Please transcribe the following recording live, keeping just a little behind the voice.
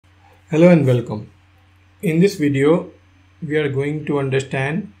Hello and welcome. In this video, we are going to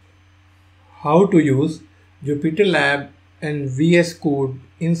understand how to use Jupyter Lab and VS Code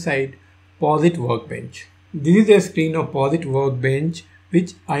inside Posit Workbench. This is a screen of Posit Workbench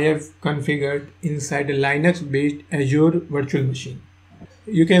which I have configured inside a Linux-based Azure virtual machine.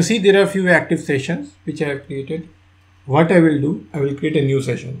 You can see there are a few active sessions which I have created. What I will do, I will create a new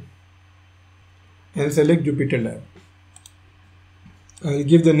session and select Jupyter Lab. I will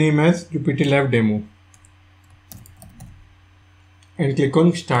give the name as Jupyter Lab Demo and click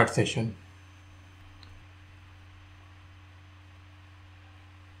on Start Session.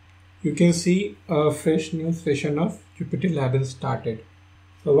 You can see a fresh new session of Jupyter Lab is started.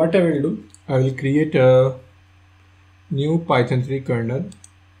 So what I will do, I will create a new Python 3 kernel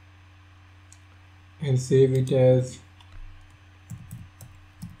and save it as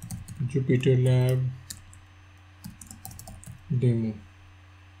Jupyter Lab Demo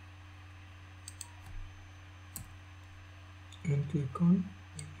and click on.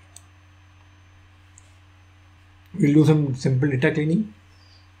 We'll do some simple data cleaning.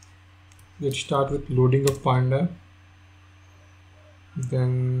 Let's start with loading of Panda.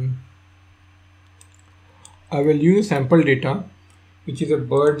 Then I will use sample data, which is a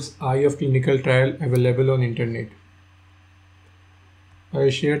bird's eye of clinical trial available on internet. I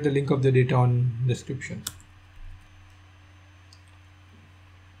will share the link of the data on description.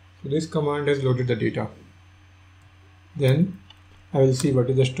 So this command has loaded the data. Then I will see what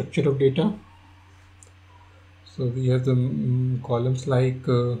is the structure of data. So we have the columns like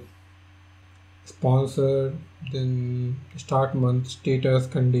sponsor, then start month, status,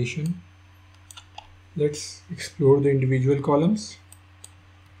 condition. Let's explore the individual columns.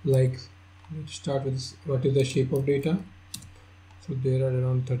 Like, let's start with what is the shape of data. So there are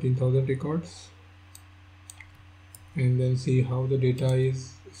around 13,000 records, and then see how the data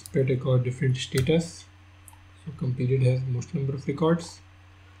is spread across different status. So completed has most number of records,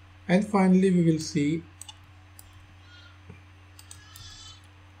 and finally we will see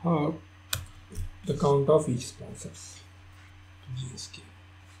the count of each sponsors. GSK.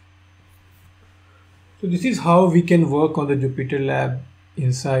 So this is how we can work on the Jupyter Lab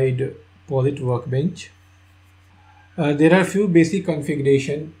inside Posit Workbench. There are a few basic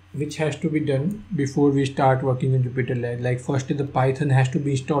configuration which has to be done before we start working in Jupyter Lab. Like firstly, the Python has to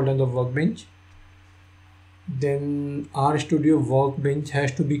be installed on the workbench. Then RStudio Workbench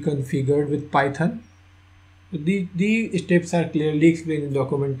has to be configured with Python. These steps are clearly explained in the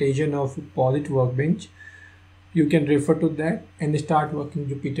documentation of Posit Workbench. You can refer to that and start working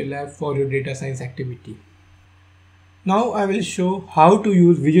Jupyter Lab for your data science activity. Now I will show how to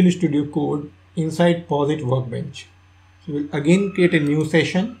use Visual Studio Code inside Posit Workbench. So we'll again create a new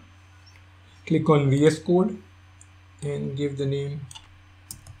session, click on VS Code and give the name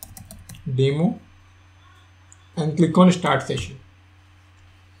Demo and click on Start Session.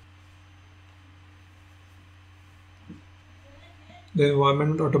 The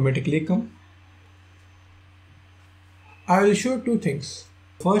environment will automatically come. I will show two things.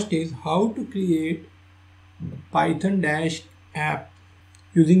 First is how to create Python-app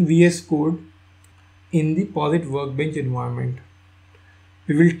using VS Code in the Posit Workbench environment.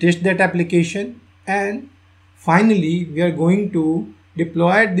 We will test that application, and finally we are going to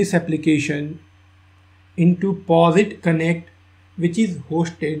deploy this application into Posit Connect, which is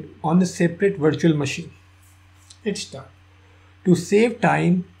hosted on a separate virtual machine. Let's start. To save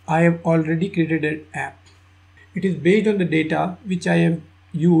time, I have already created an app. It is based on the data which I have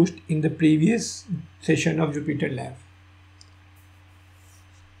used in the previous session of Jupyter Lab.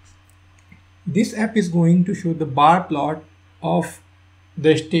 This app is going to show the bar plot of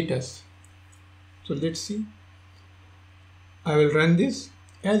the status. So let's see. I will run this.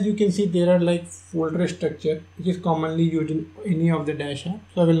 As you can see, there are like folder structure which is commonly used in any of the Dash app.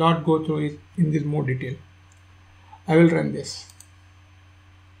 So I will not go through it in this more detail. I will run this.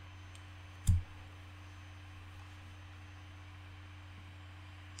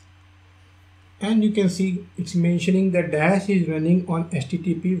 And you can see it's mentioning that Dash is running on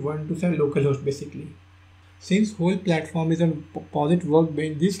HTTP 127 localhost basically. Since whole platform is on Posit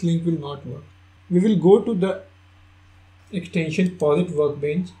Workbench, this link will not work. We will go to the extension Posit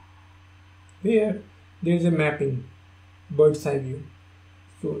Workbench where there is a mapping, bird's eye view.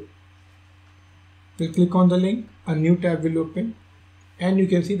 So we'll click on the link, a new tab will open, and you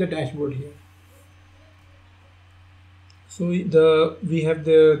can see the dashboard here. So we have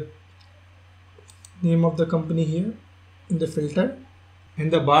the name of the company here in the filter,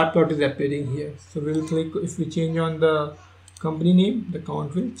 and the bar plot is appearing here. So we will click, if we change on the company name, the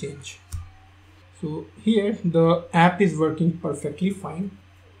count will change. So here the app is working perfectly fine.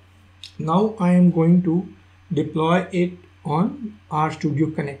 Now I am going to deploy it on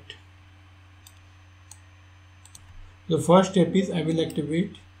RStudio Connect. The first step is I will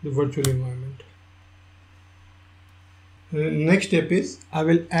activate the virtual environment. The next step is I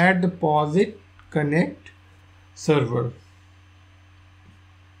will add the Posit Connect server.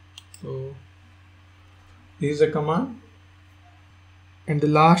 So this is a command, and the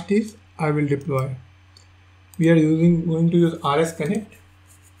last is I will deploy. We are going to use RS Connect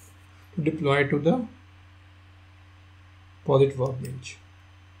to deploy to the Posit Workbench.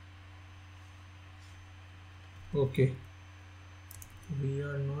 Okay, we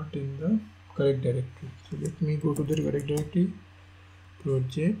are not in the correct directory, so let me go to the correct directory.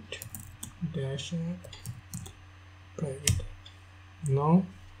 Project -app private. Now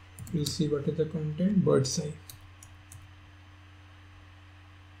we'll see what is the content. Bird's eye,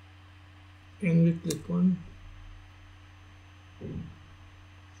 and we click on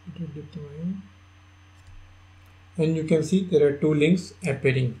deploying, and you can see there are two links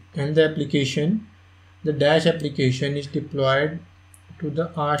appearing, and the application, the dash application, is deployed to the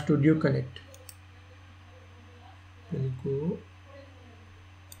RStudio Connect. We'll go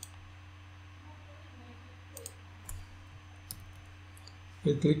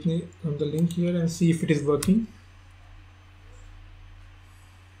we'll click on the link here and see if it is working.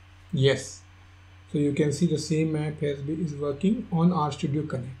 Yes, so you can see the same app is working on RStudio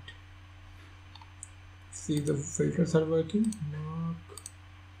Connect. See, the filters are working. Mark,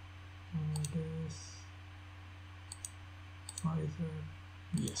 Pfizer.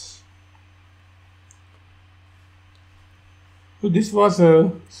 Yes. So this was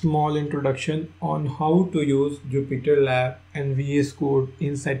a small introduction on how to use Jupyter Lab and VS Code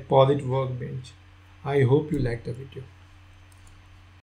inside Posit Workbench. I hope you liked the video.